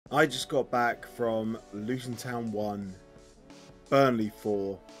I just got back from Luton Town 1, Burnley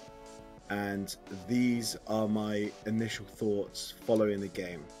 4, and these are my initial thoughts following the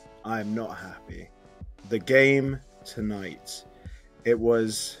game. I am not happy. The game tonight, it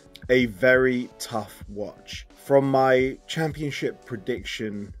was a very tough watch. From my championship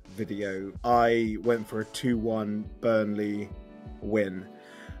prediction video, I went for a 2-1 Burnley win.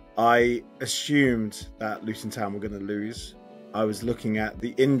 I assumed that Luton Town were going to lose. I was looking at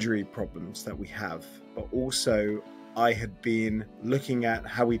the injury problems that we have, but also I had been looking at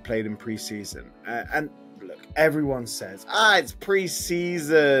how we played in pre-season. And look, everyone says, it's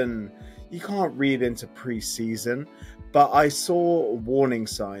pre-season. You can't read into pre-season. But I saw warning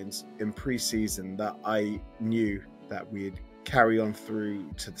signs in pre-season that I knew that we'd carry on through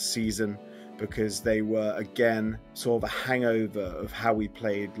to the season, because they were, again, sort of a hangover of how we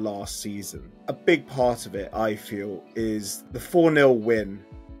played last season. A big part of it, I feel, is the 4-0 win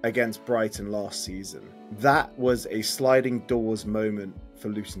against Brighton last season. That was a sliding doors moment for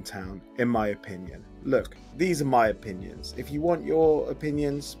Luton Town, in my opinion. Look, these are my opinions. If you want your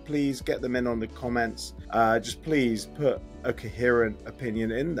opinions, please get them in on the comments. Just please put a coherent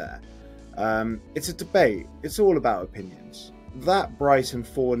opinion in there. It's a debate. It's all about opinions. That Brighton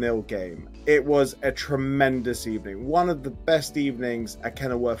 4-0 game, it was a tremendous evening. One of the best evenings at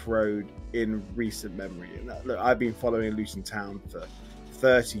Kenilworth Road in recent memory. And look, I've been following Luton Town for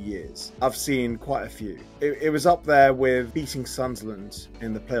 30 years. I've seen quite a few. It was up there with beating Sunderland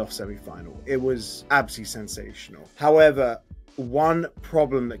in the playoff semi-final. It was absolutely sensational. However, one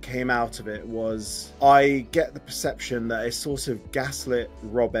problem that came out of it was I get the perception that it sort of gaslit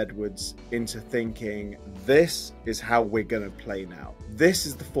Rob Edwards into thinking this is how we're going to play now. This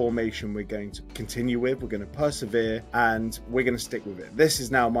is the formation we're going to continue with. We're going to persevere and we're going to stick with it. This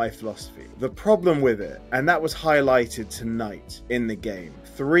is now my philosophy. The problem with it, and that was highlighted tonight in the game,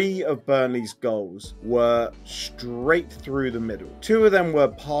 3 of Burnley's goals were straight through the middle. 2 of them were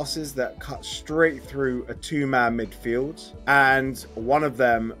passes that cut straight through a 2-man midfield, and one of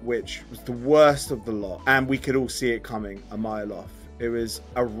them, which was the worst of the lot, and we could all see it coming a mile off. It was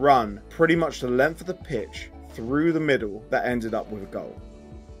a run pretty much the length of the pitch through the middle that ended up with a goal.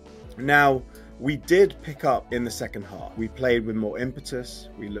 Now, we did pick up in the second half. We played with more impetus.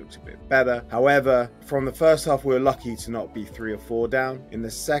 We looked a bit better. However, from the first half, we were lucky to not be 3 or 4 down. In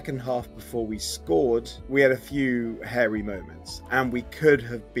the second half, before we scored, we had a few hairy moments, and we could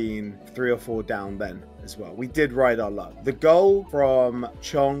have been 3 or 4 down then as well. We did ride our luck. The goal from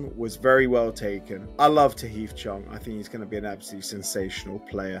Chong was very well taken. I love Tahith Chong. I think he's going to be an absolutely sensational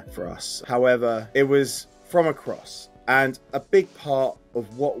player for us. However, it was from a cross, and a big part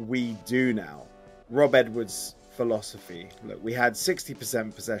of what we do now, Rob Edwards' philosophy. Look, we had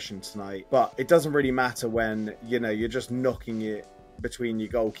 60% possession tonight, but it doesn't really matter when, you're just knocking it between your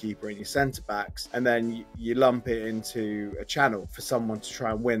goalkeeper and your centre backs, and then you lump it into a channel for someone to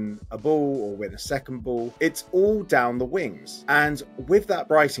try and win a ball or win a second ball. It's all down the wings. And with that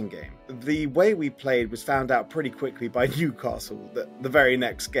Brighton game, the way we played was found out pretty quickly by Newcastle the very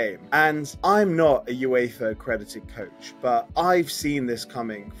next game. And I'm not a UEFA accredited coach, but I've seen this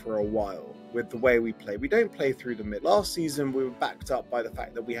coming for a while. With the way we play, we don't play through the mid. Last season, we were backed up by the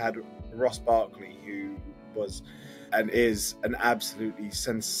fact that we had Ross Barkley, who was and is an absolutely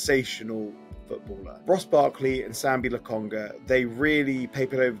sensational footballer. Ross Barkley and Sambi Lokonga, they really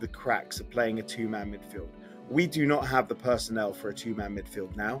papered over the cracks of playing a 2-man midfield. We do not have the personnel for a 2-man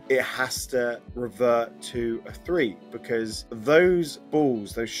midfield now. It has to revert to a 3, because those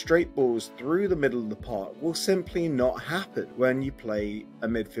balls, those straight balls through the middle of the park will simply not happen when you play a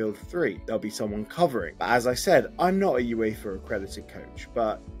midfield 3. There'll be someone covering. But as I said, I'm not a UEFA accredited coach,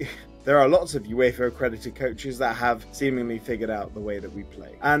 but there are lots of UEFA accredited coaches that have seemingly figured out the way that we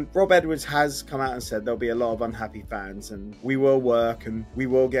play. And Rob Edwards has come out and said there'll be a lot of unhappy fans and we will work and we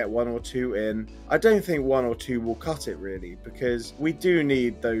will get 1 or 2 in. I don't think 1 or 2 will cut it really, because we do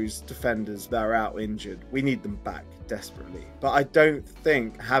need those defenders that are out injured. We need them back desperately. But I don't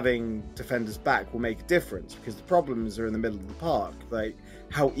think having defenders back will make a difference, because the problems are in the middle of the park, like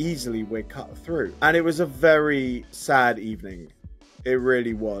how easily we're cut through. And it was a very sad evening. It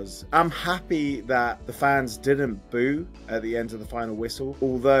really was. I'm happy that the fans didn't boo at the end of the final whistle,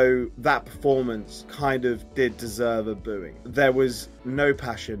 although that performance kind of did deserve a booing. There was no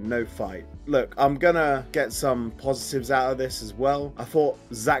passion, no fight. look, I'm gonna get some positives out of this as well. I thought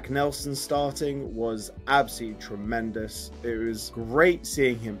Zach Nelson starting was absolutely tremendous. It was great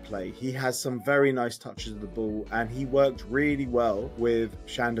seeing him play. He has some very nice touches of the ball, and he worked really well with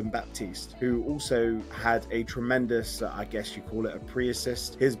Shandon Baptiste, who also had a tremendous, I guess you call it a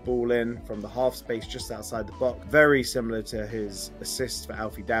pre-assist. His ball in from the half space just outside the box, very similar to his assist for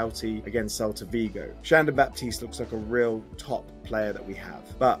Alfie Doughty against Celta Vigo. Shandon Baptiste looks like a real top player that we have,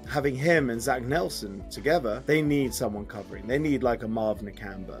 but having him and Zach Nelson together, they need someone covering. They need like a Marv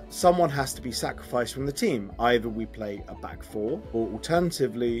Nakamba. Someone has to be sacrificed from the team. Either we play a back four, or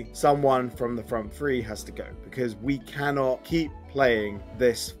alternatively someone from the front three has to go, because we cannot keep playing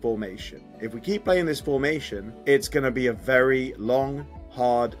this formation. If we keep playing this formation, it's going to be a very long,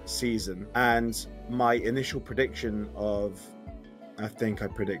 hard season. And my initial prediction of, I think I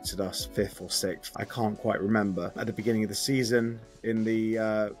predicted us 5th or 6th. I can't quite remember. At the beginning of the season, in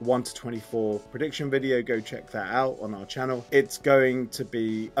the 1 to 24 prediction video, go check that out on our channel. It's going to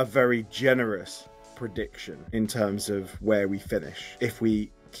be a very generous prediction in terms of where we finish. If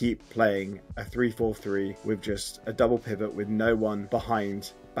we keep playing a 3-4-3 with just a double pivot with no one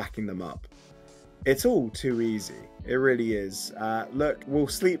behind backing them up. It's all too easy. It really is. Look, we'll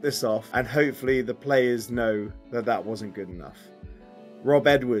sleep this off, and hopefully the players know that that wasn't good enough. Rob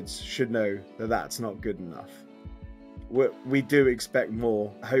Edwards should know that that's not good enough. We do expect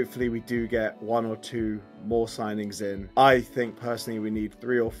more. Hopefully we do get 1 or 2 more signings in. I think personally we need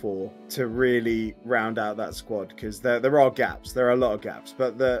 3 or 4 to really round out that squad, because there are gaps. There are a lot of gaps.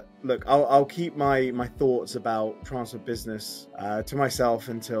 But look, I'll keep my thoughts about transfer business to myself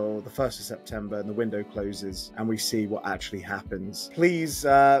until the 1st of September and the window closes and we see what actually happens. Please,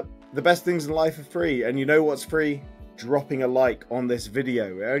 the best things in life are free, and you know what's free? Dropping a like on this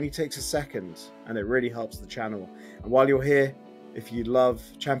video. It only takes a second and it really helps the channel. And while you're here, if you love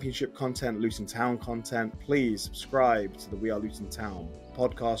championship content, Luton Town content, please subscribe to the We Are Luton Town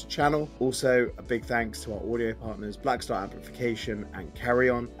podcast channel. Also, a big thanks to our audio partners Black Star Amplification and Carry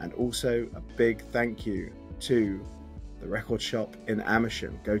On, and also a big thank you to the record shop in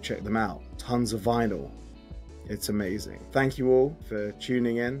Amersham. Go check them out. Tons of vinyl. It's amazing. Thank you all for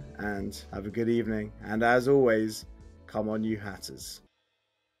tuning in, and have a good evening. And as always, come on, you Hatters.